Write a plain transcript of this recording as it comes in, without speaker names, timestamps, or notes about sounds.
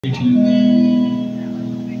He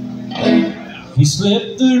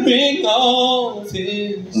slipped the ring off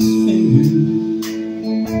his finger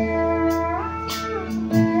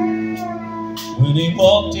when he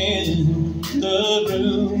walked in the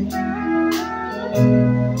room,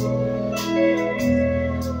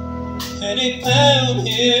 and he found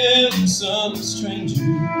him some stranger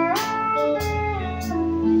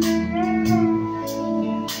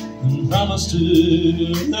and promised her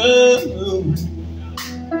the moon.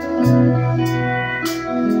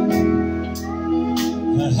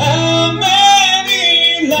 How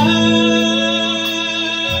many lies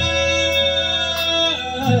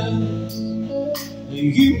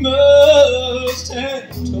you must have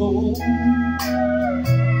told?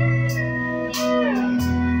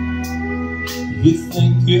 You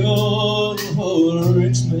think you're a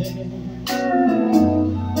rich man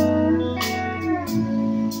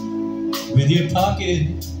with your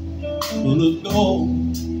pocket full of gold,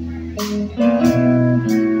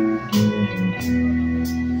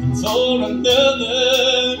 for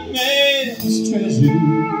another man's treasure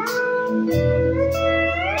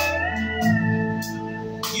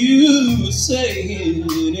you would say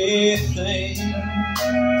anything.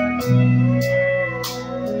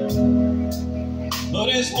 But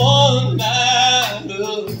it's one night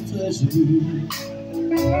of pleasure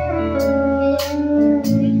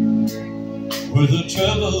worth the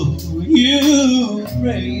trouble you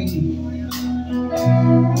bring.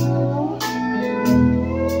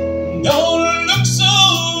 Don't look so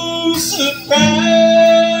surprised,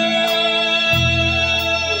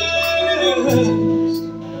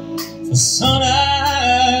 for son,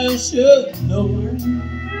 I should know,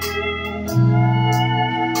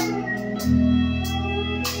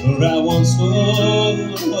 for I once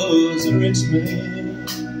was a rich man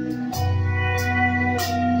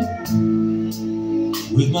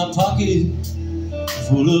with my pocket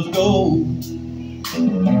full of gold.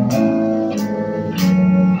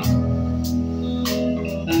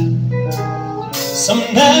 Some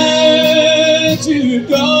nights you're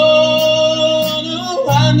gonna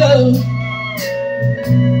wind up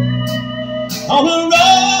on the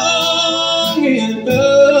wrong end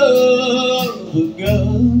of the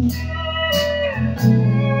gun.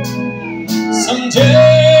 Some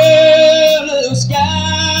jealous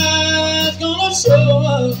guy's gonna show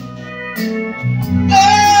up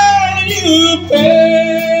and you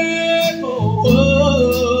pay for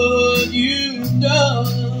what you've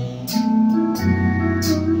done.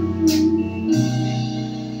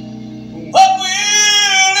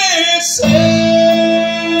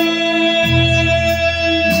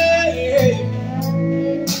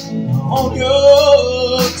 On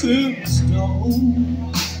your tombstone,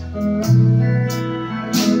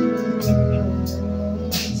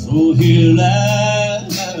 for here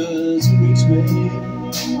lies a rich man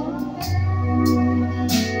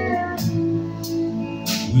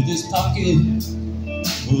with his pocket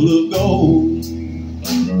full of gold.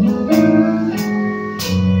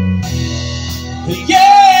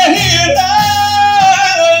 Yeah, here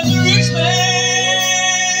lies a rich man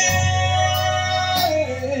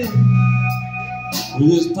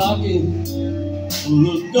with his pocket full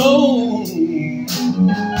of gold.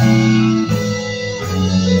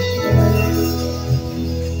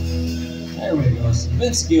 There we go.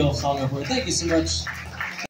 Vince Gill song over. Thank you so much.